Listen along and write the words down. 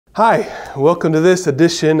Hi, welcome to this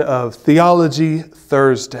edition of Theology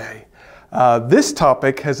Thursday. This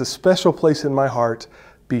topic has a special place in my heart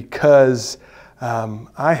because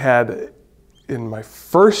I had, in my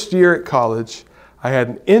first year at college, I had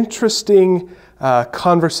an interesting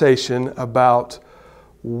conversation about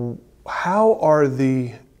how are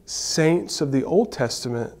the saints of the Old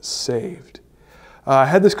Testament saved. I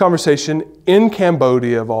had this conversation in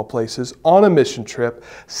Cambodia, of all places, on a mission trip,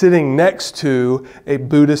 sitting next to a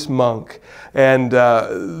Buddhist monk. And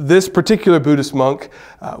this particular Buddhist monk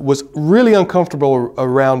was really uncomfortable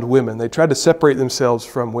around women. They tried to separate themselves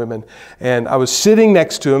from women. And I was sitting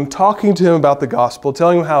next to him, talking to him about the gospel,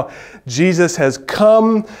 telling him how Jesus has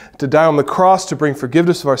come to die on the cross to bring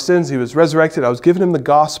forgiveness of our sins. He was resurrected. I was giving him the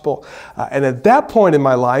gospel. And at that point in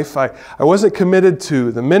my life, I wasn't committed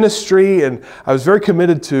to the ministry, and I was very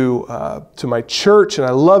committed to my church, and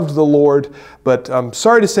I loved the Lord, but I'm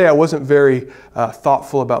sorry to say I wasn't very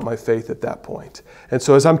thoughtful about my faith at that point. And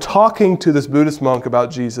so as I'm talking to this Buddhist monk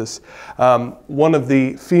about Jesus, one of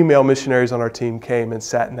the female missionaries on our team came and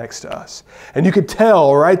sat next to us. And you could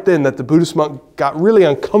tell right then that the Buddhist monk got really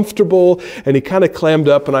uncomfortable, and he kind of clammed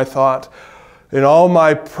up, and I thought, in all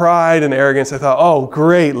my pride and arrogance, I thought, oh,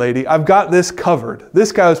 great, lady, I've got this covered.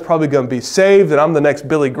 This guy is probably going to be saved, and I'm the next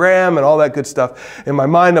Billy Graham and all that good stuff. In my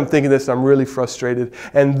mind, I'm thinking this, and I'm really frustrated.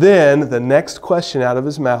 And then the next question out of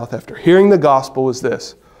his mouth after hearing the gospel was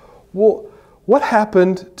this: well, what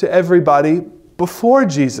happened to everybody before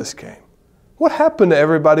Jesus came? What happened to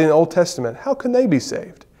everybody in the Old Testament? How can they be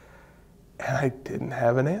saved? And I didn't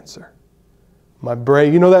have an answer. My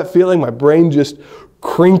brain, you know that feeling? My brain just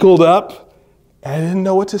crinkled up. I didn't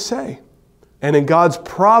know what to say. And in God's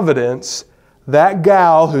providence, that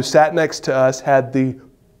gal who sat next to us had the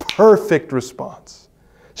perfect response.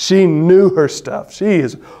 She knew her stuff. She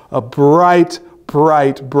is a bright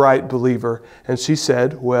believer. And she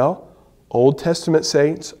said, well, Old Testament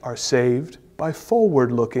saints are saved by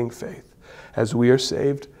forward-looking faith. As we are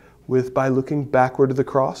saved by looking backward to the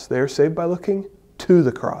cross, they are saved by looking to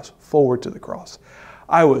the cross, forward to the cross.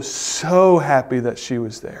 I was so happy that she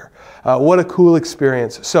was there. What a cool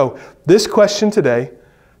experience. So this question today: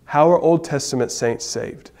 how are Old Testament saints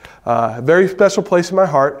saved? A very special place in my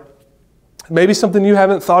heart. Maybe something you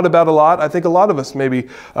haven't thought about a lot. I think a lot of us maybe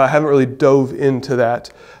haven't really dove into that.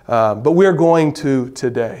 But we're going to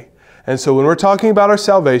today. And so when we're talking about our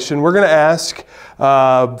salvation, we're going to ask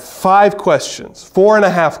 5 questions,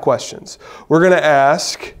 4.5 questions. We're going to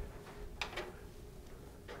ask,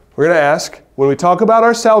 when we talk about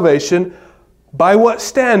our salvation, by what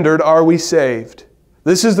standard are we saved?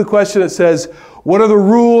 This is the question that says, what are the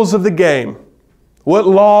rules of the game? What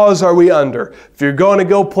laws are we under? If you're going to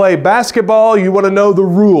go play basketball, you want to know the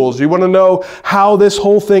rules. You want to know how this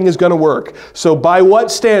whole thing is going to work. So by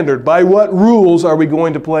what standard, by what rules are we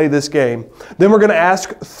going to play this game? Then we're going to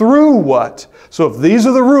ask, through what? So if these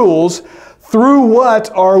are the rules, through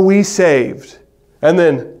what are we saved? And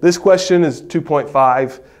then this question is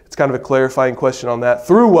 2.5. It's kind of a clarifying question on that.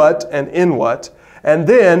 Through what and in what? And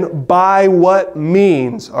then, by what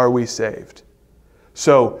means are we saved?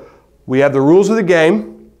 So, we have the rules of the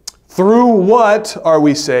game. Through what are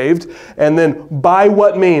we saved? And then, by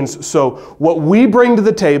what means? So, what we bring to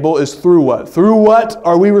the table is through what? Through what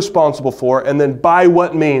are we responsible for? And then, by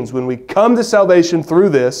what means? When we come to salvation through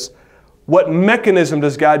this, what mechanism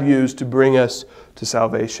does God use to bring us to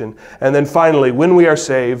salvation? And then finally, when we are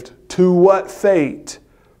saved, to what fate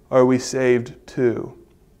are we saved to?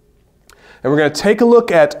 And we're going to take a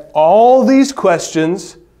look at all these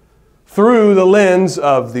questions through the lens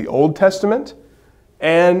of the Old Testament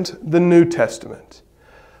and the New Testament.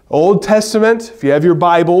 Old Testament, if you have your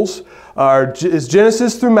Bibles, is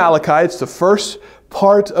Genesis through Malachi. It's the first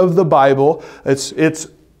part of the Bible. It's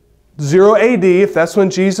 0 AD, if that's when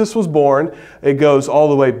Jesus was born. It goes all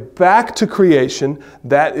the way back to creation.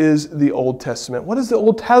 That is the Old Testament. How does the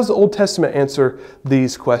Old Testament answer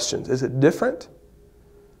these questions? Is it different?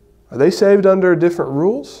 Are they saved under different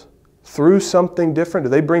rules? Through something different? Do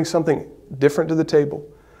they bring something different to the table?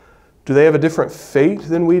 Do they have a different fate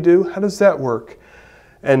than we do? How does that work?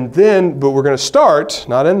 And then, but we're going to start,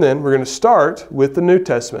 we're going to start with the New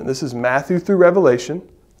Testament. This is Matthew through Revelation,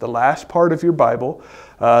 the last part of your Bible.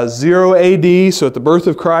 0 AD, so at the birth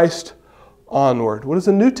of Christ, onward. What does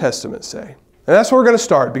the New Testament say? And that's where we're going to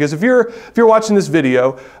start, because if you're watching this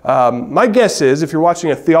video, my guess is if you're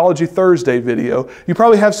watching a Theology Thursday video, you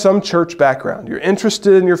probably have some church background. You're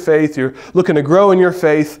interested in your faith, you're looking to grow in your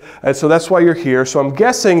faith, and so that's why you're here. So I'm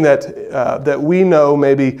guessing that we know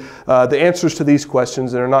maybe the answers to these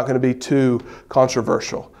questions and are not going to be too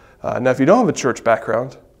controversial. Now, if you don't have a church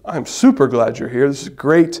background, I'm super glad you're here. This is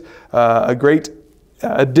a great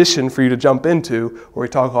addition for you to jump into where we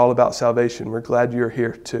talk all about salvation. We're glad you're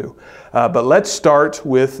here too. But let's start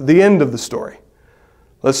with the end of the story.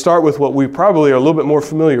 Let's start with what we probably are a little bit more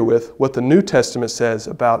familiar with, what the New Testament says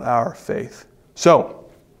about our faith. So,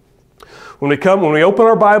 when we open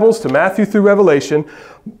our Bibles to Matthew through Revelation,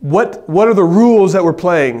 what are the rules that we're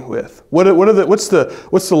playing with? What's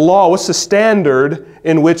the law? What's the standard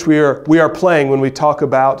in which we are playing when we talk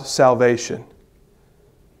about salvation?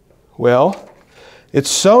 Well, it's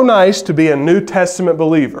so nice to be a New Testament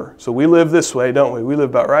believer. So we live this way, don't we? We live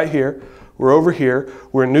about right here. We're over here.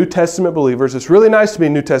 We're New Testament believers. It's really nice to be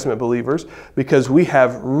New Testament believers because we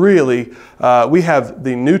have the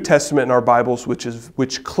New Testament in our Bibles,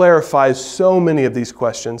 which clarifies so many of these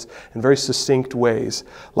questions in very succinct ways,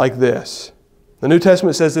 like this. The New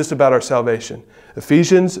Testament says this about our salvation.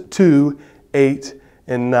 Ephesians 2, 8,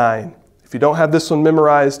 and 9. If you don't have this one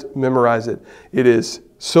memorized, memorize it. It is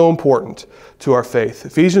so important to our faith.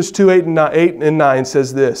 Ephesians 2, 8 and 9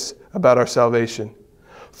 says this about our salvation.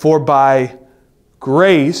 For by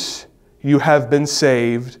grace you have been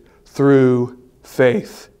saved through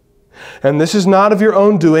faith. And this is not of your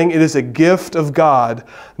own doing, it is a gift of God,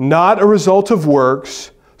 not a result of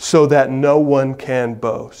works, so that no one can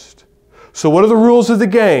boast. So what are the rules of the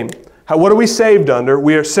game? What are we saved under?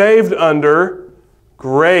 We are saved under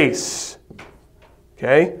grace.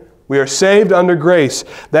 Okay? We are saved under grace.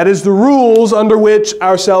 That is the rules under which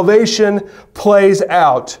our salvation plays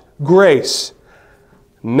out. Grace.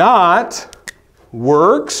 Not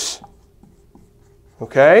works.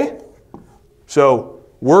 Okay? So,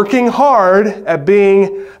 working hard at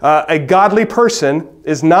being a godly person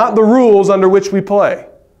is not the rules under which we play.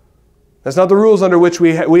 That's not the rules under which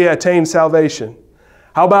we attain salvation.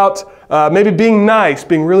 How about maybe being nice,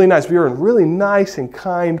 being really nice? If you're a really nice and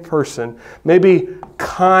kind person, maybe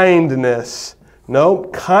kindness. No,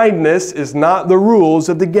 kindness is not the rules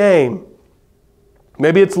of the game.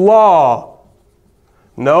 Maybe it's law.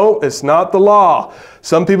 No, it's not the law.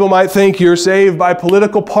 Some people might think you're saved by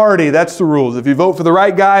political party. That's the rules. If you vote for the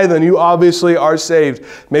right guy, then you obviously are saved.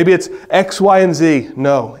 Maybe it's X, Y, and Z.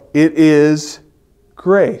 No, it is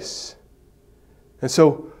grace. And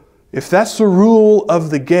so, if that's the rule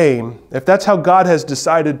of the game, if that's how God has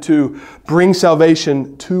decided to bring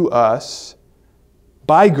salvation to us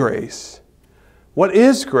by grace, what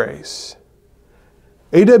is grace?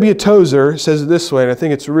 A.W. Tozer says it this way, and I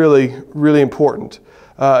think it's really, really important.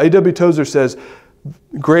 A.W. Tozer says,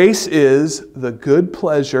 grace is the good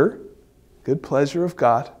pleasure of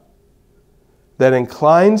God that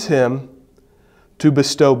inclines Him to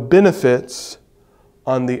bestow benefits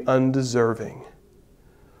on the undeserving.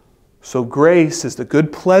 So grace is the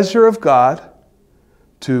good pleasure of God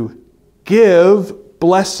to give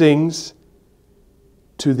blessings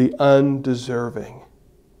to the undeserving.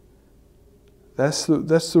 That's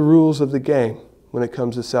the rules of the game when it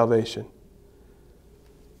comes to salvation.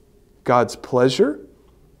 God's pleasure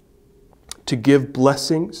to give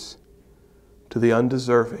blessings to the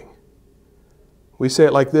undeserving. We say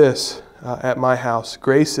it like this at my house.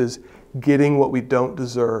 Grace is getting what we don't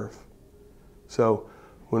deserve. So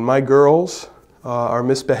when my girls are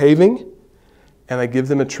misbehaving and I give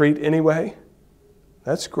them a treat anyway,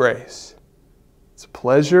 that's grace. It's a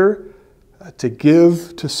pleasure to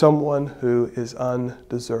give to someone who is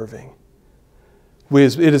undeserving.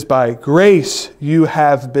 It is by grace you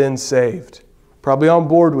have been saved. Probably on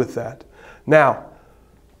board with that. Now,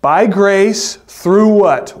 by grace through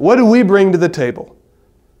what? What do we bring to the table?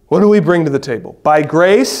 What do we bring to the table? By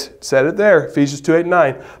grace, it said it there, Ephesians 2, 8, and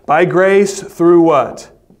 9. By grace through what?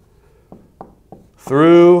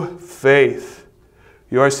 Through faith.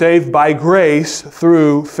 You are saved by grace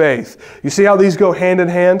through faith. You see how these go hand in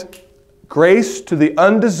hand? Grace to the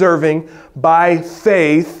undeserving by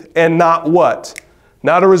faith and not what?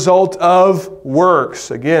 Not a result of works.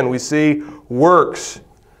 Again, we see works.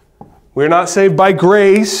 We're not saved by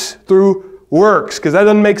grace through works, because that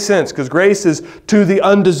doesn't make sense, because grace is to the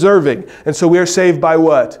undeserving. And so we are saved by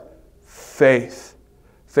what? Faith.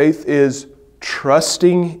 Faith is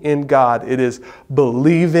trusting in God. It is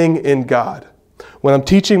believing in God. When I'm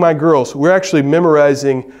teaching my girls, we're actually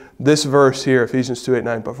memorizing this verse here, Ephesians 2, 8,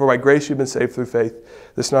 9. But for by grace you've been saved through faith.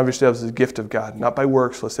 This not of yourselves is a gift of God, not by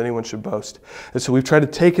works, lest anyone should boast. And so we've tried to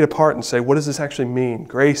take it apart and say, what does this actually mean?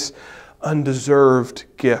 Grace, undeserved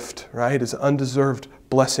gift, right? It's an undeserved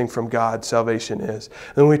blessing from God, salvation is.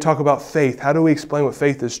 And when we talk about faith, how do we explain what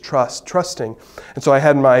faith is? Trusting. And so I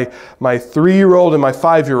had my 3-year-old and my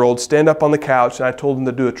 5-year-old stand up on the couch, and I told them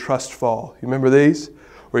to do a trust fall. You remember these?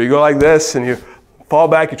 Where you go like this, and you fall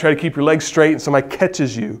back, you try to keep your legs straight, and somebody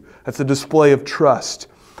catches you. That's a display of trust.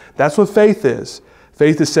 That's what faith is.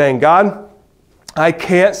 Faith is saying, God, I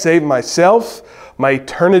can't save myself. My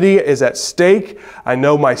eternity is at stake. I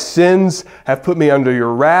know my sins have put me under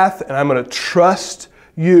your wrath, and I'm going to trust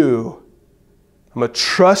you. I'm going to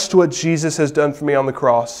trust what Jesus has done for me on the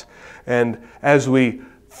cross. And as we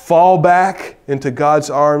fall back into God's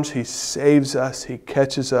arms, He saves us. He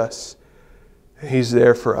catches us. He's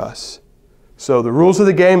there for us. So the rules of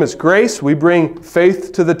the game is grace. We bring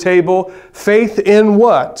faith to the table. Faith in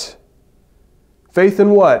what? Faith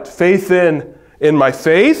in what? Faith in my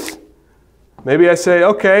faith. Maybe I say,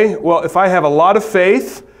 okay, well, if I have a lot of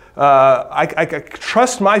faith, I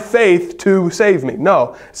trust my faith to save me.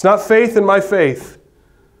 No, it's not faith in my faith.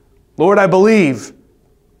 Lord, I believe.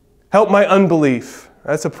 Help my unbelief.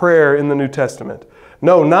 That's a prayer in the New Testament.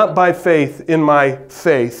 No, not by faith in my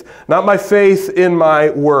faith. Not by faith in my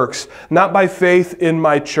works. Not by faith in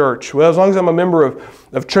my church. Well, as long as I'm a member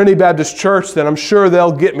of Trinity Baptist Church, then I'm sure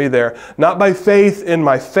they'll get me there. Not by faith in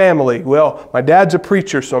my family. Well, my dad's a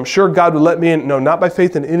preacher, so I'm sure God would let me in. No, not by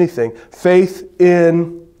faith in anything. Faith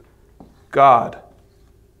in God.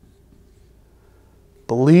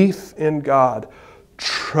 Belief in God.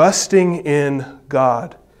 Trusting in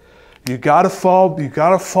God. You gotta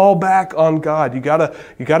fall back on God. You gotta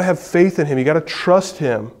have faith in Him. You gotta trust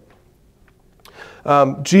Him.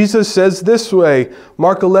 Jesus says this way,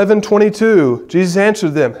 Mark 11:22. Jesus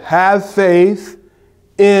answered them, have faith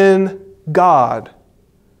in God.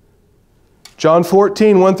 John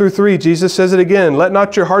 14:1-3, Jesus says it again, let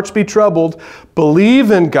not your hearts be troubled. Believe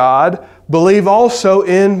in God, believe also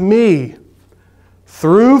in me.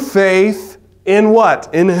 Through faith in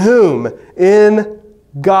what? In whom? In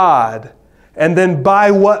God. And then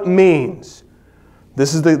by what means?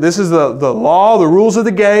 This is the law, the rules of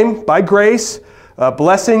the game, by grace,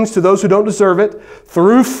 blessings to those who don't deserve it.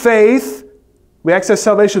 Through faith, we access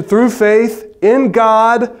salvation through faith in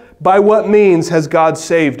God. By what means has God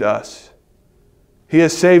saved us? He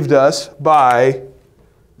has saved us by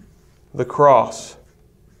the cross.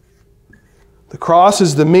 The cross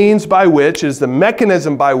is the means by which, is the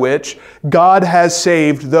mechanism by which God has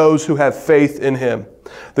saved those who have faith in Him.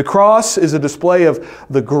 The cross is a display of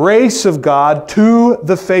the grace of God to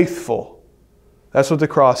the faithful. That's what the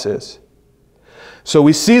cross is. So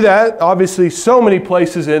we see that, obviously, so many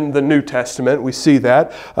places in the New Testament. We see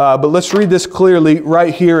that. But let's read this clearly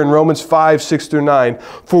right here in Romans 5:6-9.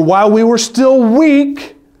 For while we were still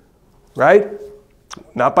weak, right?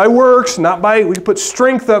 Not by works, not by, we put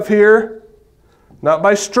strength up here. Not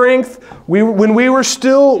by strength. When we were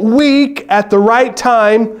still weak at the right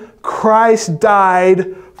time, Christ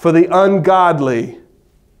died for the ungodly.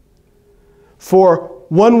 For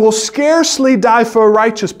one will scarcely die for a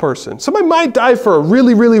righteous person. Somebody might die for a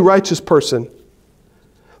really, really righteous person.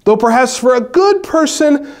 Though perhaps for a good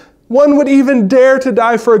person, one would even dare to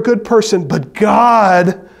die for a good person. But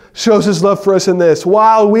God shows His love for us in this.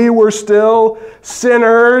 While we were still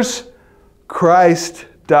sinners, Christ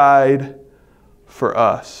died for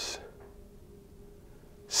us.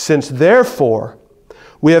 Since therefore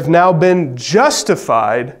we have now been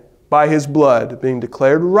justified by His blood, being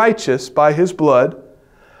declared righteous by His blood,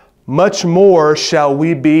 much more shall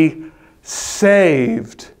we be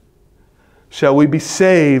saved. Shall we be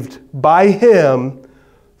saved by Him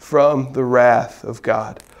from the wrath of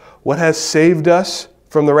God. What has saved us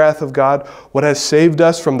from the wrath of God? What has saved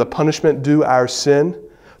us from the punishment due our sin?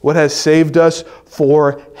 What has saved us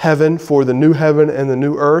for heaven, for the new heaven and the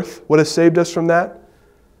new earth? What has saved us from that?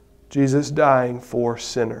 Jesus dying for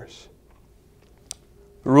sinners.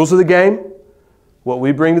 The rules of the game, what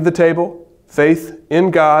we bring to the table, faith in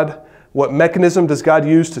God. What mechanism does God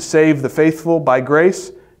use to save the faithful by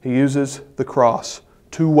grace? He uses the cross.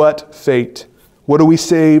 To what fate? What are we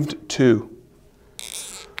saved to?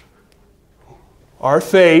 Our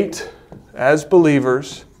fate as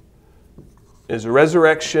believers is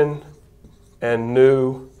resurrection and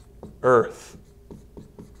new earth.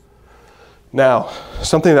 Now,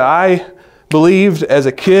 something that I believed as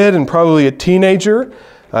a kid and probably a teenager,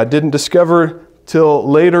 I didn't discover till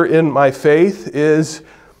later in my faith, is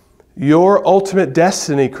your ultimate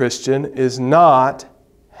destiny, Christian, is not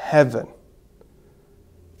heaven.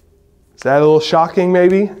 Is that a little shocking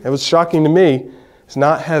maybe? It was shocking to me. It's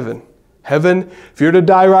not heaven. Heaven, if you were to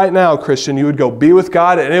die right now, Christian, you would go be with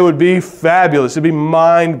God and it would be fabulous. It'd be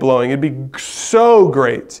mind-blowing. It'd be so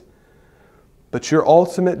great. But your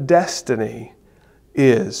ultimate destiny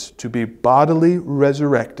is to be bodily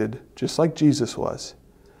resurrected, just like Jesus was,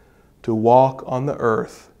 to walk on the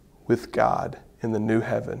earth with God in the new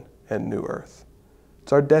heaven and new earth.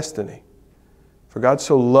 It's our destiny. For God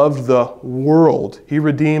so loved the world. He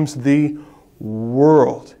redeems the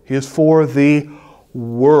world. He is for the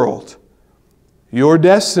world. Your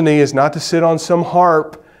destiny is not to sit on some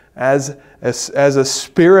harp as a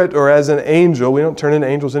spirit or as an angel. We don't turn into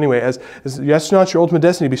angels anyway. That's not your ultimate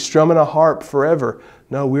destiny, to be strumming a harp forever.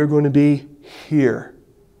 No, we're going to be here,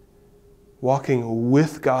 walking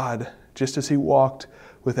with God, just as He walked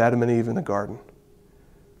with Adam and Eve in the garden.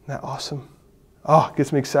 Isn't that awesome? Oh, it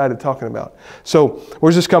gets me excited talking about. So,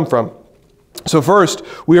 where's this come from? So first,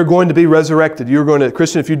 we are going to be resurrected. You're going to,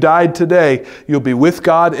 Christian, if you died today, you'll be with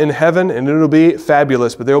God in heaven, and it'll be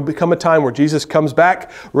fabulous. But there will become a time where Jesus comes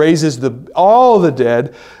back, raises all the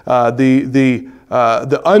dead,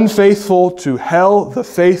 the unfaithful to hell, the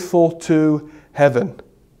faithful to heaven.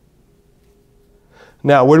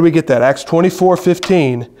 Now, where do we get that? Acts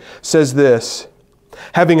 24:15 says this: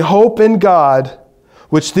 having hope in God,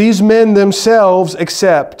 which these men themselves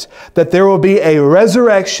accept, that there will be a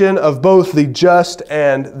resurrection of both the just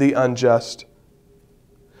and the unjust.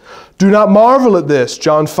 Do not marvel at this,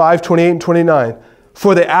 John 5:28 and 29.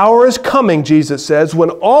 For the hour is coming, Jesus says, when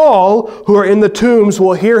all who are in the tombs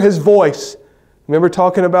will hear His voice. Remember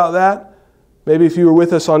talking about that? Maybe if you were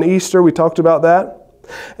with us on Easter, we talked about that.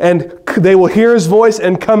 And they will hear His voice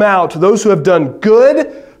and come out, those who have done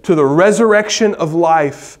good to the resurrection of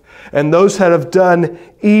life, and those that have done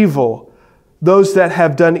evil,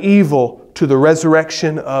 to the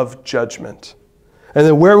resurrection of judgment. And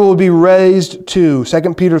then where will we be raised to?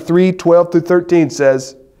 2 Peter 3:12 through 13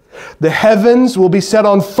 says, the heavens will be set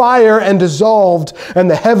on fire and dissolved,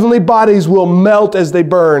 and the heavenly bodies will melt as they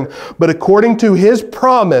burn. But according to His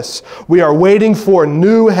promise, we are waiting for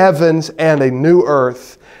new heavens and a new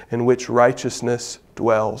earth in which righteousness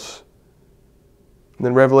dwells. And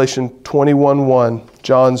then Revelation 21:1,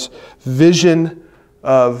 John's vision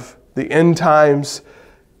of the end times.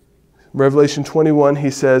 Revelation 21, he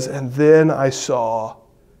says, and then I saw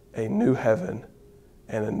a new heaven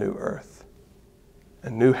and a new earth. A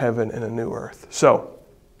new heaven and a new earth. So,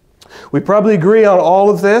 we probably agree on all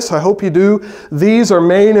of this. I hope you do. These are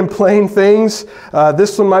main and plain things.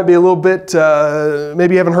 This one might be a little bit,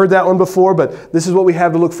 maybe you haven't heard that one before, but this is what we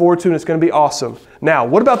have to look forward to, and it's going to be awesome. Now,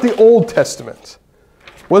 what about the Old Testament?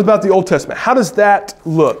 What about the Old Testament? How does that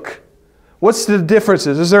look? What's the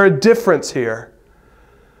differences? Is there a difference here?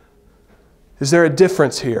 Is there a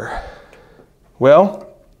difference here? Well,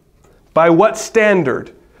 by what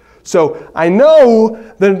standard? So I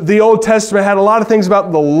know that the Old Testament had a lot of things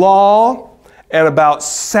about the law and about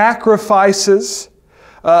sacrifices.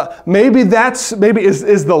 Maybe is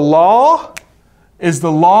the law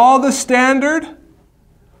the standard?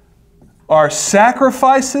 Are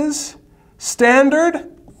sacrifices standard?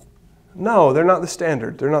 No, they're not the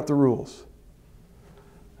standard. They're not the rules.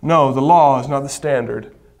 No, the law is not the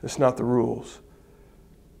standard. It's not the rules.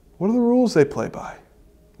 What are the rules they play by?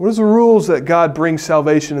 What are the rules that God brings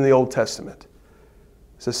salvation in the Old Testament?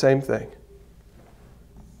 It's the same thing.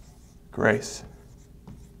 Grace.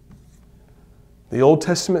 The Old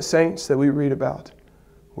Testament saints that we read about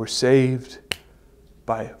were saved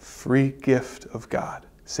by a free gift of God.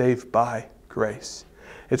 Saved by grace.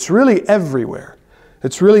 It's really everywhere.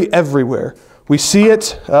 It's really everywhere. We see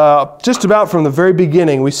it just about from the very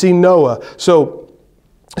beginning. We see Noah. So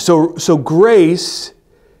grace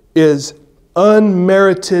is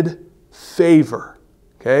unmerited favor.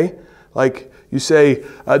 Okay? Like you say,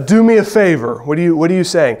 do me a favor. What are you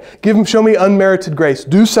saying? Show me unmerited grace.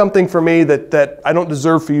 Do something for me that I don't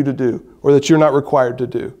deserve for you to do, or that you're not required to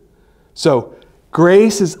do. So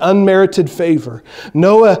grace is unmerited favor.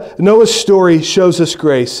 Noah's story shows us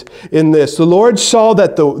grace in this. The Lord saw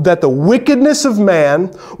that the wickedness of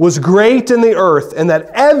man was great in the earth, and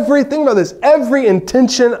that every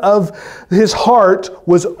intention of his heart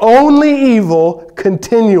was only evil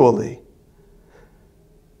continually.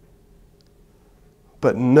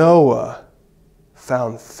 But Noah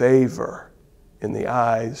found favor in the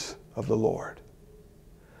eyes of the Lord.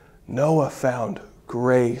 Noah found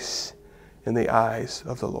grace in the eyes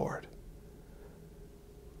of the Lord.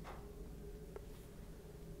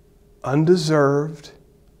 Undeserved,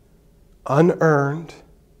 unearned.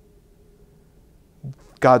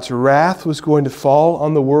 God's wrath was going to fall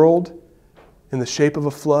on the world in the shape of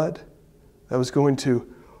a flood that was going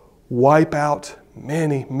to wipe out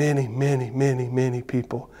many, many, many, many, many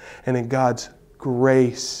people. And in God's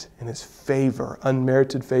grace and His favor,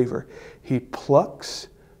 unmerited favor, He plucks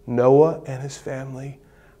Noah and his family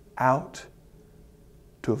out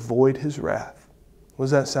to avoid His wrath. What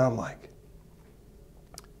does that sound like?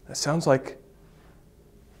 That sounds like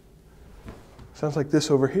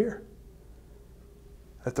this over here.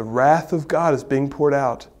 That the wrath of God is being poured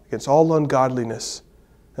out against all ungodliness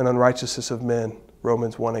and unrighteousness of men,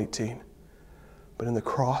 Romans 1:18. But in the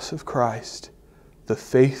cross of Christ, the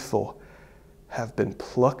faithful have been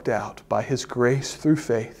plucked out by His grace through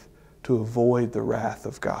faith to avoid the wrath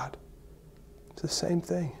of God. It's the same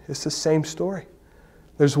thing. It's the same story.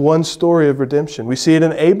 There's one story of redemption. We see it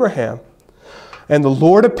in Abraham. And the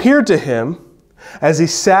Lord appeared to him as he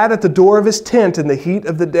sat at the door of his tent in the heat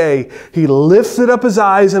of the day. He lifted up his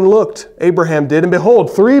eyes and looked, Abraham did, and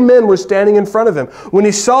behold, 3 men were standing in front of him. When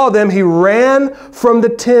he saw them, he ran from the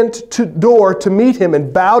tent door to meet him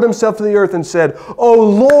and bowed himself to the earth and said, O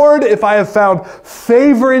Lord, if I have found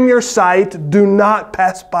favor in your sight, do not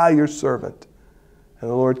pass by your servant. And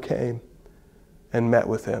the Lord came and met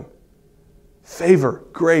with him. Favor,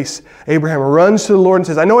 grace. Abraham runs to the Lord and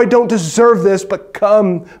says, I know I don't deserve this, but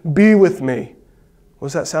come be with me. What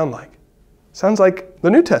does that sound like? Sounds like the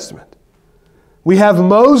New Testament. We have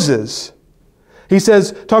Moses. He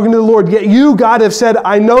says, talking to the Lord, yet you, God, have said,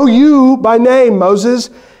 I know you by name, Moses,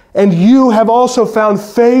 and you have also found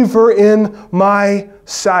favor in my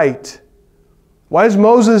sight. Why does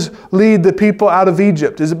Moses lead the people out of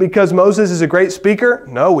Egypt? Is it because Moses is a great speaker?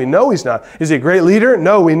 No, we know he's not. Is he a great leader?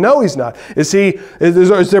 No, we know he's not. Is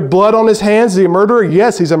there blood on his hands? Is he a murderer?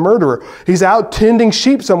 Yes, he's a murderer. He's out tending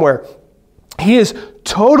sheep somewhere. He is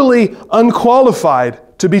totally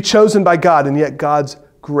unqualified to be chosen by God, and yet God's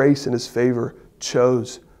grace and His favor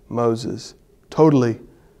chose Moses. Total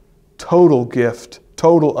gift,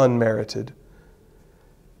 total unmerited.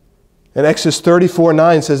 And Exodus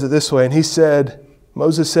 34:9 says it this way, and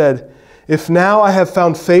Moses said, if now I have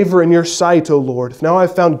found favor in your sight, O Lord, if now I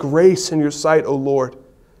have found grace in your sight, O Lord,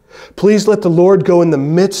 please let the Lord go in the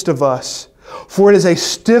midst of us, for it is a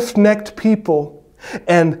stiff-necked people,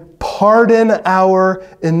 and pardon our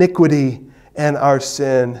iniquity and our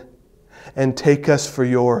sin, and take us for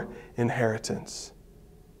your inheritance.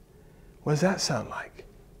 What does that sound like?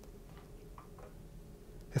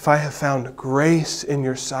 If I have found grace in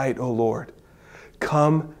your sight, O Lord,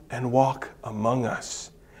 come and walk among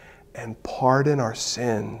us and pardon our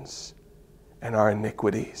sins and our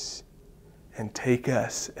iniquities and take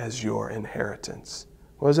us as your inheritance.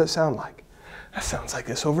 What does that sound like? That sounds like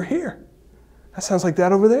this over here. That sounds like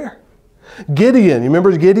that over there. Gideon, you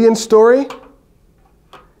remember Gideon's story?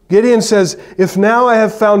 Gideon says, if now I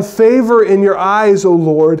have found favor in your eyes, O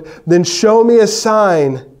Lord, then show me a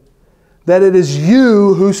sign that it is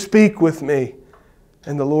you who speak with me.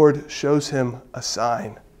 And the Lord shows him a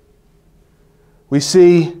sign. We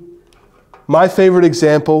see, my favorite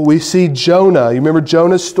example, we see Jonah. You remember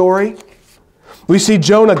Jonah's story? We see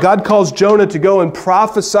Jonah. God calls Jonah to go and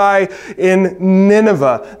prophesy in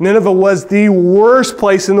Nineveh. Nineveh was the worst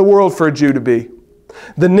place in the world for a Jew to be.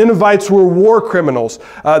 The Ninevites were war criminals.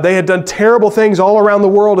 They had done terrible things all around the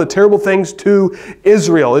world, and terrible things to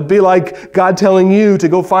Israel. It'd be like God telling you to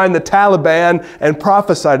go find the Taliban and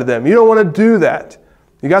prophesy to them. You don't want to do that.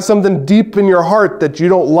 You got something deep in your heart that you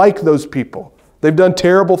don't like those people. They've done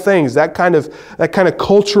terrible things. That kind of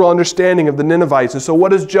cultural understanding of the Ninevites. And so what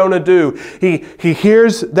does Jonah do? He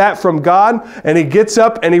hears that from God, and he gets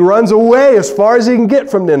up and he runs away as far as he can get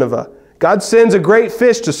from Nineveh. God sends a great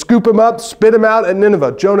fish to scoop him up, spit him out at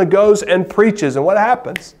Nineveh. Jonah goes and preaches. And what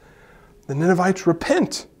happens? The Ninevites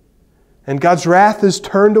repent. And God's wrath is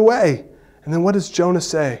turned away. And then what does Jonah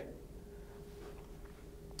say?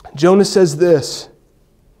 Jonah says this.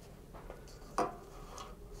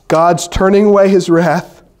 God's turning away His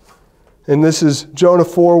wrath. And this is Jonah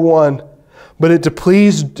 4:1. But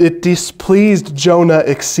it displeased Jonah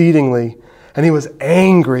exceedingly. And he was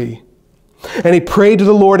angry. And he prayed to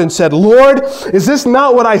the Lord and said, Lord, is this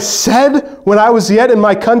not what I said when I was yet in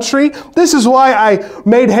my country? This is why I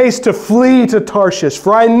made haste to flee to Tarshish,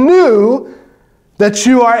 for I knew that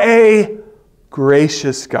you are a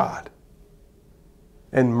gracious God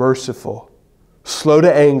and merciful, slow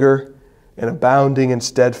to anger and abounding in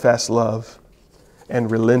steadfast love and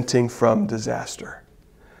relenting from disaster.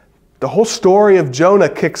 The whole story of Jonah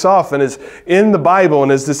kicks off and is in the Bible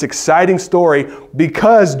and is this exciting story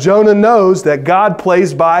because Jonah knows that God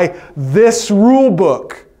plays by this rule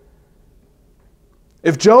book.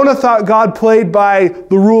 If Jonah thought God played by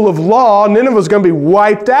the rule of law, Nineveh was going to be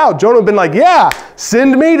wiped out. Jonah would have been like, yeah,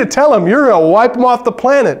 send me to tell him you're going to wipe them off the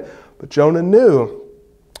planet. But Jonah knew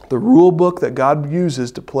the rule book that God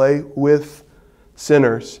uses to play with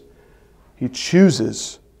sinners. He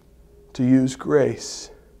chooses to use grace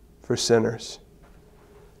for sinners.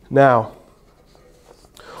 Now,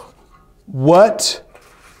 what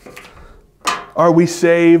are we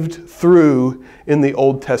saved through in the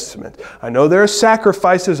Old Testament? I know there are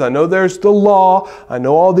sacrifices. I know there's the law. I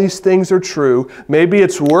know all these things are true. Maybe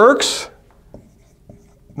it's works.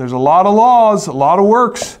 There's a lot of laws, a lot of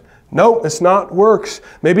works. Nope, it's not works.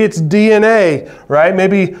 Maybe it's DNA, right?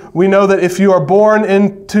 Maybe we know that if you are born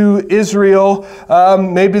into Israel,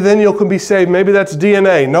 maybe then you can be saved. Maybe that's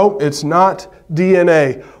DNA. Nope, it's not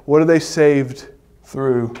DNA. What are they saved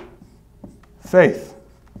through? Faith.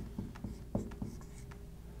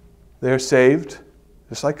 They're saved,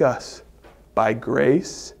 just like us, by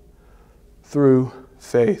grace through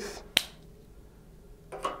faith.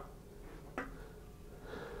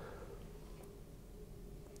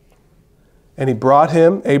 And he brought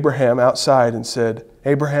him, Abraham, outside and said,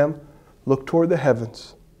 Abraham, look toward the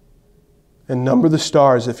heavens and number the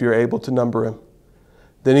stars if you're able to number them.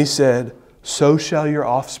 Then he said, so shall your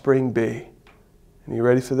offspring be. And you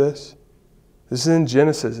ready for this? This is in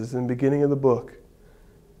Genesis. It's in the beginning of the book.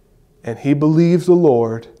 And he believed the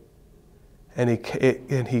Lord, and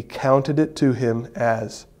he counted it to him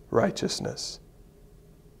as righteousness.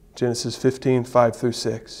 Genesis 15, 5 through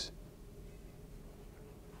 6.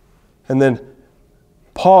 And then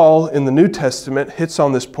Paul in the New Testament hits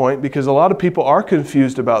on this point because a lot of people are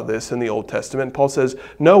confused about this in the Old Testament. Paul says,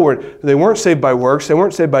 no, they weren't saved by works. They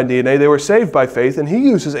weren't saved by DNA. They were saved by faith. And he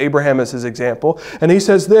uses Abraham as his example. And he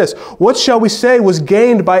says this, what shall we say was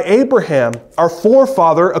gained by Abraham, our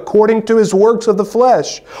forefather, according to his works of the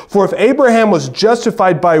flesh? For if Abraham was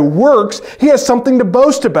justified by works, he has something to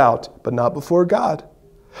boast about, but not before God.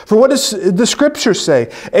 For what does the Scripture say?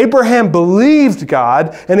 Abraham believed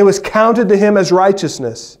God, and it was counted to him as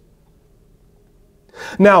righteousness.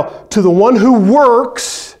 Now, to the one who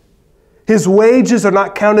works, his wages are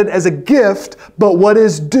not counted as a gift, but what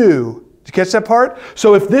is due. Did you catch that part?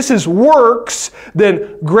 So if this is works,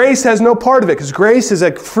 then grace has no part of it, because grace is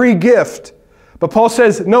a free gift. But Paul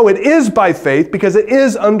says, no, it is by faith, because it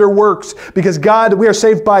is under works, because God, we are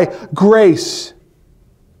saved by grace.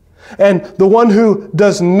 And the one who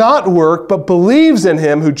does not work, but believes in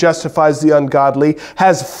him who justifies the ungodly,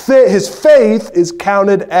 his faith is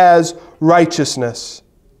counted as righteousness.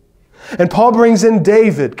 And Paul brings in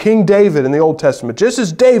David, King David in the Old Testament. Just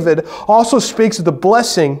as David also speaks of the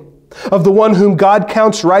blessing of the one whom God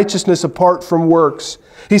counts righteousness apart from works.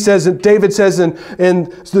 David says in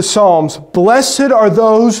the Psalms, blessed are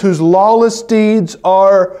those whose lawless deeds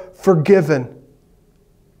are forgiven.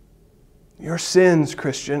 Your sins,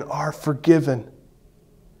 Christian, are forgiven,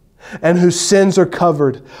 and whose sins are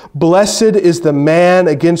covered. Blessed is the man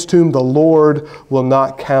against whom the Lord will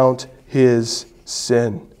not count his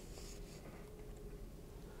sin.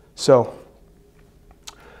 So,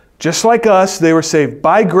 just like us, they were saved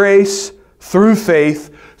by grace, through faith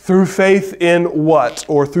in what?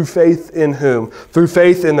 Or through faith in whom? Through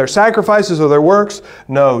faith in their sacrifices or their works?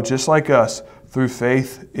 No, just like us, through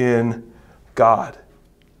faith in God.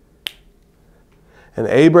 And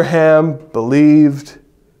Abraham believed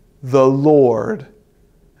the Lord,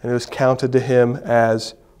 and it was counted to him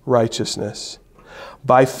as righteousness.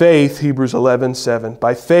 By faith, Hebrews 11:7,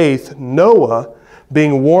 by faith, Noah,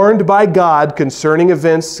 being warned by God concerning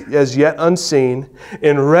events as yet unseen,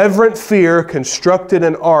 in reverent fear constructed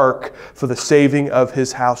an ark for the saving of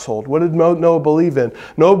his household. What did Noah believe in?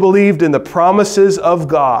 Noah believed in the promises of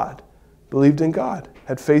God. Believed in God.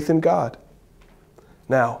 Had faith in God.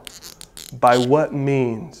 Now, by what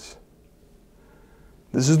means?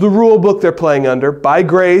 This is the rule book they're playing under. By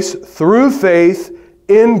grace, through faith,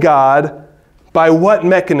 in God. By what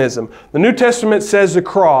mechanism? The New Testament says the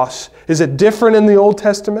cross. Is it different in the Old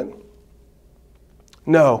Testament?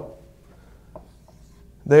 No.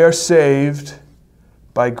 They are saved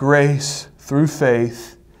by grace through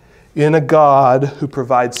faith in a God who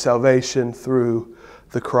provides salvation through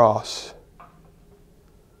the cross.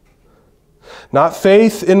 Not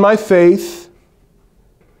faith in my faith,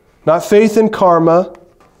 not faith in karma,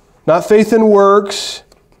 not faith in works,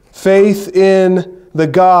 faith in the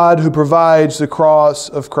God who provides the cross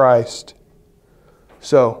of Christ.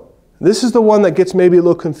 So, this is the one that gets maybe a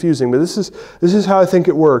little confusing, but this is how I think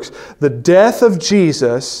it works. The death of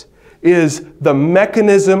Jesus is the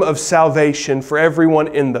mechanism of salvation for everyone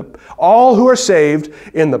all who are saved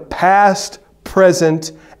in the past,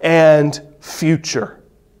 present, and future.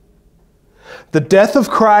 The death of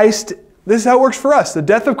Christ, this is how it works for us. The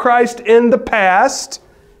death of Christ in the past,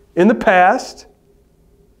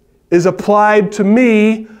 is applied to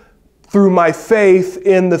me through my faith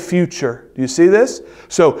in the future. Do you see this?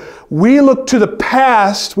 So we look to the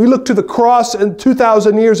past, we look to the cross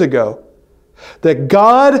 2,000 years ago. That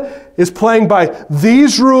God is playing by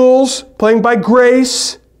these rules, playing by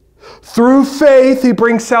grace. Through faith, He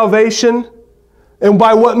brings salvation. And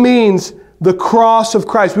by what means? The cross of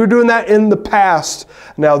Christ. We were doing that in the past.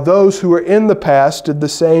 Now those who were in the past did the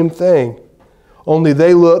same thing. Only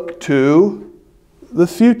they look to the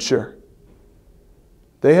future.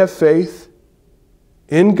 They have faith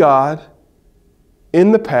in God,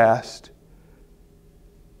 in the past,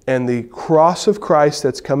 and the cross of Christ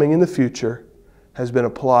that's coming in the future has been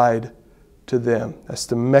applied to them. That's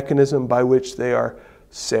the mechanism by which they are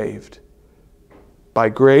saved. By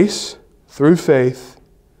grace, through faith,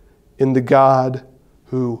 in the God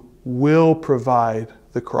who will provide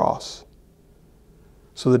the cross.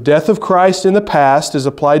 So the death of Christ in the past is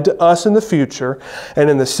applied to us in the future, and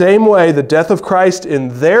in the same way, the death of Christ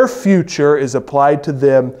in their future is applied to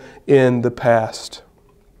them in the past.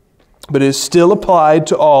 But it is still applied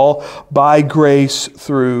to all by grace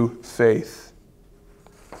through faith.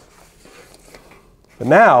 But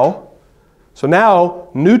now,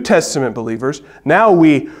 New Testament believers, now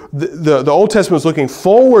the Old Testament was looking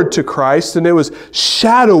forward to Christ, and it was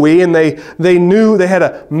shadowy, and they knew they had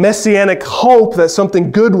a messianic hope that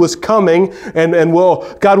something good was coming, and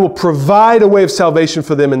God will provide a way of salvation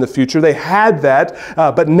for them in the future. They had that,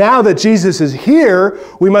 but now that Jesus is here,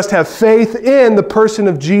 we must have faith in the person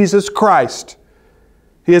of Jesus Christ.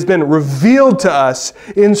 He has been revealed to us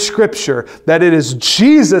in Scripture that it is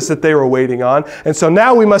Jesus that they were waiting on. And so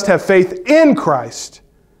now we must have faith in Christ.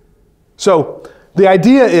 So the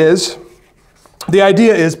idea is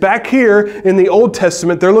back here in the Old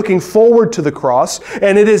Testament, they're looking forward to the cross,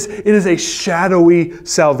 and it is a shadowy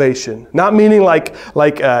salvation. Not meaning like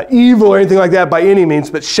evil or anything like that by any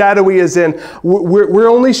means, but shadowy as in we're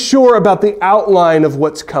only sure about the outline of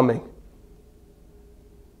what's coming.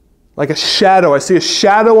 Like a shadow. I see a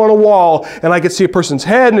shadow on a wall, and I can see a person's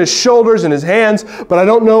head and his shoulders and his hands, but I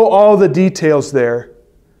don't know all the details there.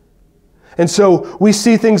 And so we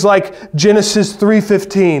see things like Genesis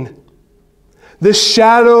 3:15. This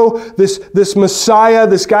shadow, this Messiah,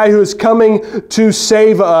 this guy who is coming to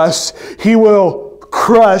save us, he will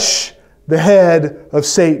crush the head of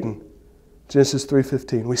Satan. Genesis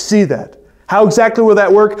 3:15. We see that. How exactly will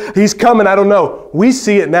that work? He's coming, I don't know. We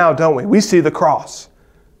see it now, don't we? We see the cross.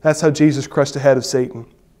 That's how Jesus crushed the head of Satan.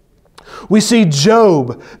 We see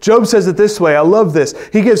Job. Job says it this way. I love this.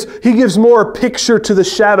 He gives more picture to the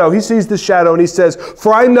shadow. He sees the shadow and he says,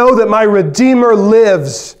 "For I know that my Redeemer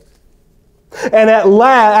lives, and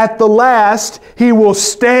at the last he will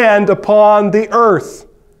stand upon the earth."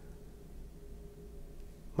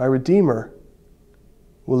 My Redeemer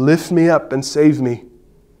will lift me up and save me,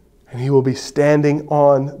 and he will be standing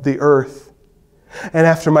on the earth. "And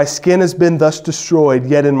after my skin has been thus destroyed,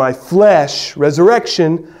 yet in my flesh,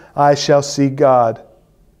 resurrection, I shall see God."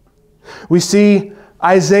 We see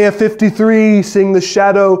Isaiah 53 seeing the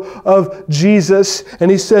shadow of Jesus,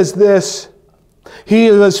 and he says this,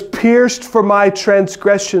 "He was pierced for my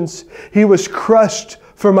transgressions. He was crushed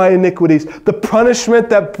for my iniquities. The punishment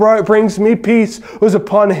that brings me peace was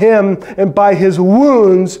upon him, and by his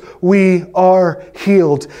wounds we are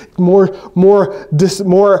healed." More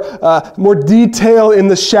detail in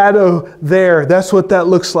the shadow there. That's what that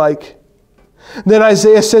looks like. Then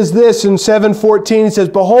Isaiah says this in 7:14. He says,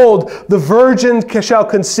 "Behold, the virgin shall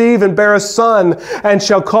conceive and bear a son, and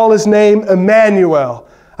shall call his name Emmanuel."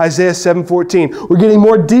 Isaiah 7:14. We're getting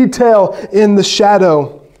more detail in the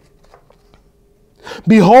shadow.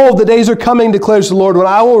 "Behold, the days are coming, declares the Lord, when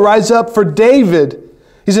I will rise up for David."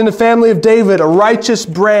 He's in the family of David, a righteous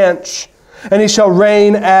branch, "and he shall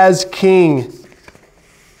reign as king."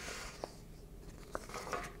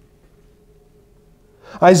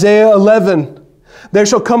 Isaiah 11. "There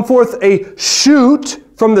shall come forth a shoot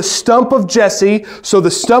from the stump of Jesse." So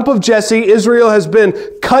the stump of Jesse, Israel has been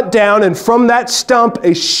cut down, and from that stump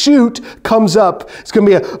a shoot comes up. It's going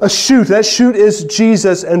to be a shoot. That shoot is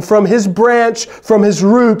Jesus, and from his branch, from his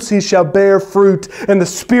roots, he shall bear fruit. And the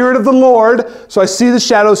Spirit of the Lord, so I see the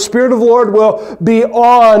shadow, Spirit of the Lord will be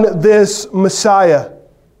on this Messiah.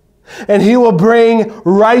 "And he will bring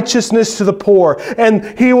righteousness to the poor, and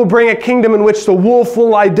he will bring a kingdom in which the wolf will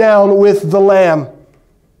lie down with the lamb."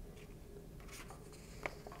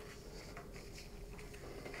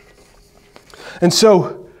 And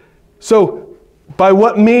so by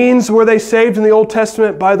what means were they saved in the Old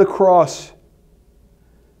Testament? By the cross.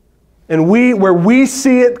 And where we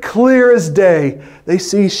see it clear as day, they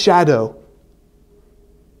see shadow.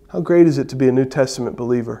 How great is it to be a New Testament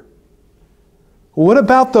believer? Well, what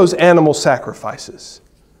about those animal sacrifices?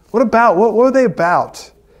 What were they about?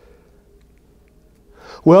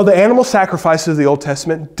 Well, the animal sacrifices of the Old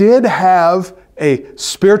Testament did have a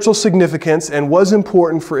spiritual significance and was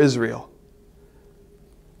important for Israel.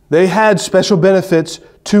 They had special benefits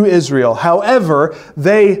to Israel. However,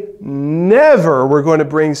 they never were going to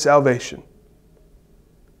bring salvation.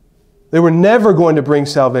 They were never going to bring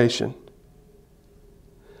salvation.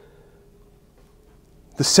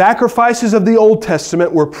 The sacrifices of the Old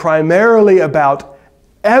Testament were primarily about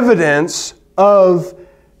evidence of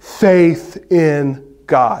faith in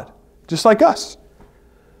God, just like us.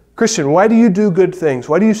 Christian, why do you do good things?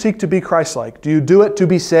 Why do you seek to be Christ-like? Do you do it to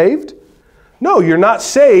be saved? No, you're not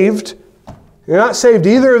saved. You're not saved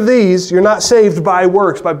either of these. You're not saved by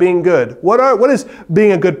works, by being good. What is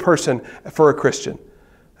being a good person for a Christian?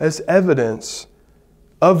 As evidence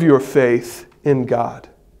of your faith in God.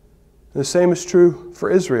 The same is true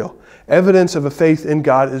for Israel. Evidence of a faith in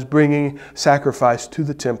God is bringing sacrifice to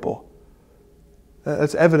the temple.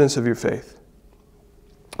 That's evidence of your faith.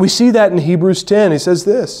 We see that in Hebrews 10. He says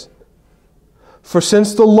this, "For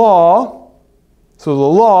since the law," so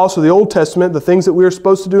the Old Testament, the things that we are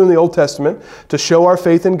supposed to do in the Old Testament to show our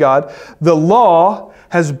faith in God, "the law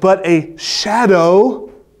has but a shadow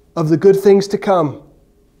of the good things to come.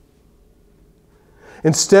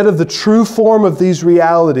 Instead of the true form of these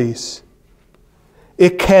realities,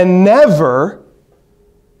 the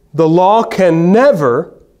law can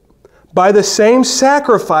never, by the same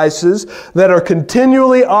sacrifices that are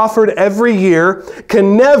continually offered every year,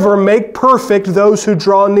 can never make perfect those who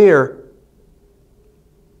draw near.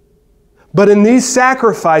 But in these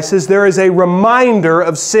sacrifices there is a reminder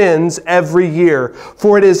of sins every year.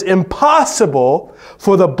 For it is impossible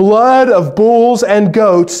for the blood of bulls and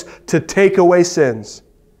goats to take away sins."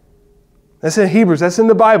 That's in Hebrews, that's in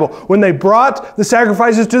the Bible. When they brought the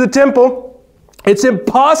sacrifices to the temple, it's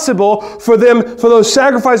impossible for those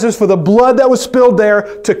sacrifices, for the blood that was spilled there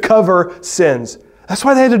to cover sins. That's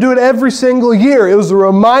why they had to do it every single year. It was a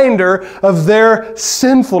reminder of their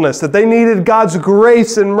sinfulness, that they needed God's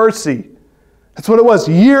grace and mercy. That's what it was,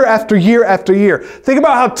 year after year after year. Think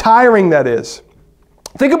about how tiring that is.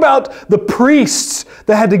 Think about the priests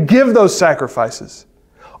that had to give those sacrifices.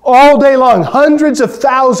 All day long, hundreds of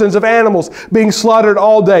thousands of animals being slaughtered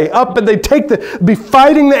all day. And they'd be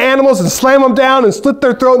fighting the animals and slam them down and slit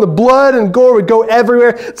their throat, and the blood and gore would go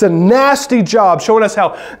everywhere. It's a nasty job, showing us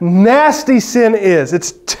how nasty sin is. It's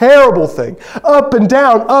a terrible thing. Up and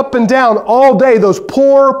down all day, those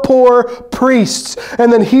poor priests.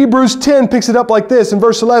 And then Hebrews 10 picks it up like this in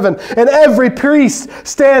verse 11. "And every priest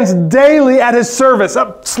stands daily at his service."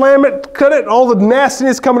 Slam it, cut it, all the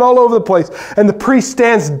nastiness coming all over the place. "And the priest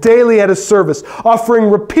stands daily at his service, offering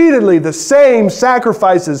repeatedly the same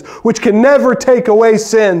sacrifices, which can never take away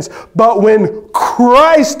sins. But when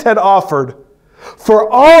Christ had offered for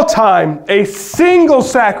all time a single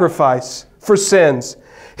sacrifice for sins,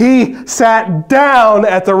 he sat down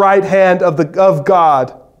at the right hand of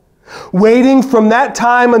God, waiting from that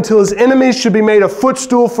time until his enemies should be made a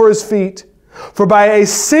footstool for his feet. For by a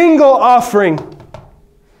single offering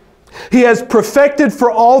he has perfected for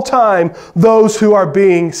all time those who are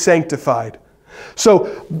being sanctified." So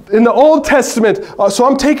in the Old Testament, so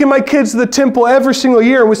I'm taking my kids to the temple every single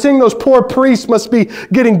year, and we're seeing those poor priests must be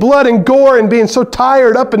getting blood and gore and being so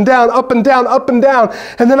tired, up and down.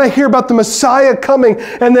 And then I hear about the Messiah coming,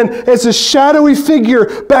 and then it's a shadowy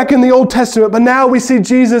figure back in the Old Testament. But now we see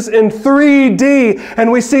Jesus in 3D, and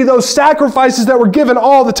we see those sacrifices that were given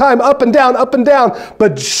all the time, up and down.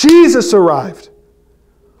 But Jesus arrived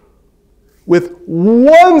with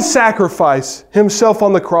one sacrifice, himself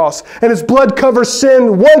on the cross, and his blood covers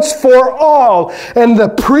sin once for all. And the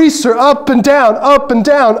priests are up and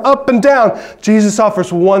down. Jesus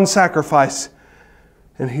offers one sacrifice.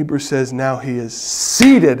 And Hebrews says now he is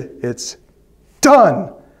seated. It's done.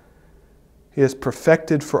 He has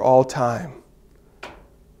perfected for all time.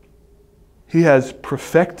 He has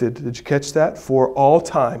perfected, did you catch that? For all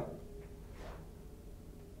time.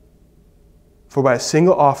 For by a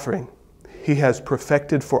single offering, he has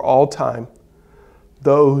perfected for all time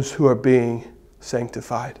those who are being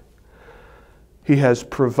sanctified. He has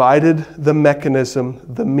provided the mechanism,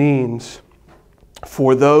 the means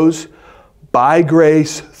for those by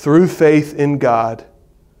grace through faith in God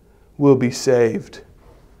will be saved.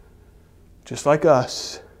 Just like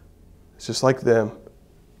us, just like them.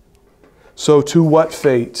 So to what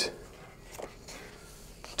fate?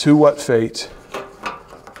 To what fate?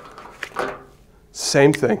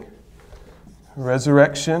 Same thing.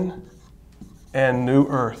 Resurrection and new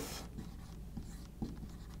earth.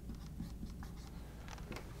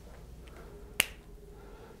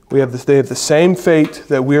 They have the same fate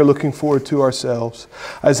that we are looking forward to ourselves.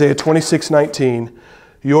 Isaiah 26:19,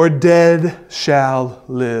 "Your dead shall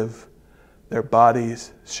live, their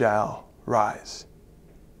bodies shall rise."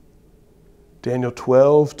 Daniel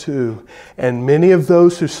 12:2, "And many of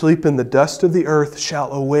those who sleep in the dust of the earth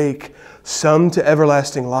shall awake, some to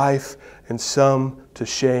everlasting life, and some to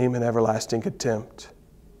shame and everlasting contempt."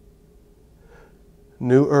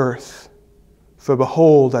 New earth. For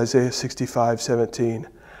behold, Isaiah 65:17,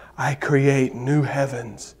 "I create new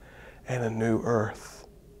heavens and a new earth."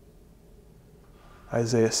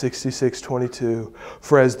 Isaiah 66:22.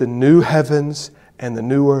 For as the new heavens and the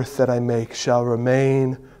new earth that I make shall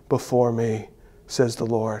remain before me, says the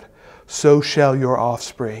Lord, so shall your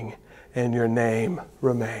offspring and your name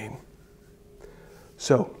remain.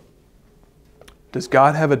 So, does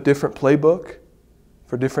God have a different playbook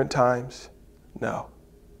for different times? No.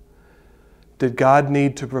 Did God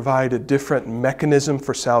need to provide a different mechanism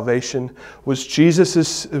for salvation? Was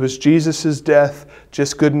Jesus's death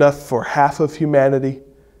just good enough for half of humanity?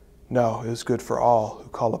 No, it was good for all who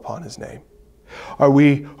call upon his name. Are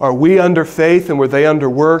we under faith and were they under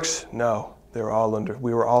works? No, we were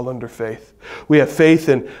all under faith. We have faith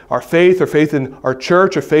in our faith, or faith in our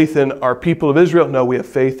church, or faith in our people of Israel. No, we have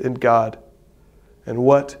faith in God. And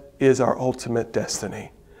what is our ultimate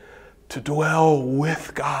destiny? To dwell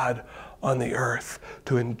with God on the earth,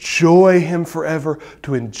 to enjoy him forever,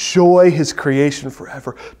 to enjoy his creation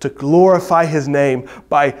forever, to glorify his name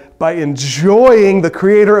by enjoying the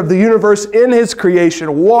creator of the universe in his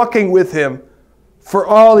creation, walking with him for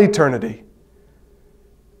all eternity.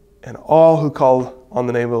 And all who call on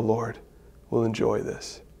the name of the Lord will enjoy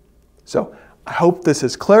this. So I hope this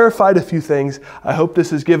has clarified a few things. I hope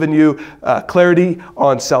this has given you clarity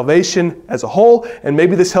on salvation as a whole. And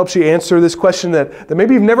maybe this helps you answer this question that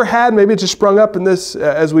maybe you've never had. Maybe it just sprung up in this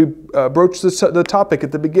as we broached the topic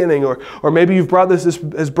at the beginning. Or maybe you've this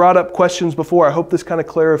has brought up questions before. I hope this kind of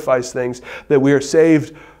clarifies things, that we are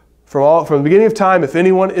saved from the beginning of time. If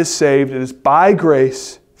anyone is saved, it is by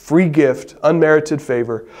grace, free gift, unmerited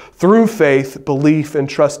favor, through faith, belief, and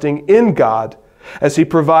trusting in God, as he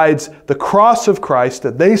provides the cross of Christ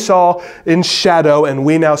that they saw in shadow and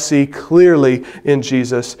we now see clearly in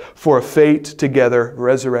Jesus, for a fate together,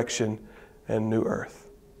 resurrection, and new earth.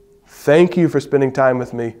 Thank you for spending time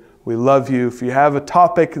with me. We love you. If you have a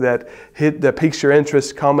topic that piques your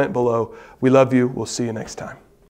interest, comment below. We love you. We'll see you next time.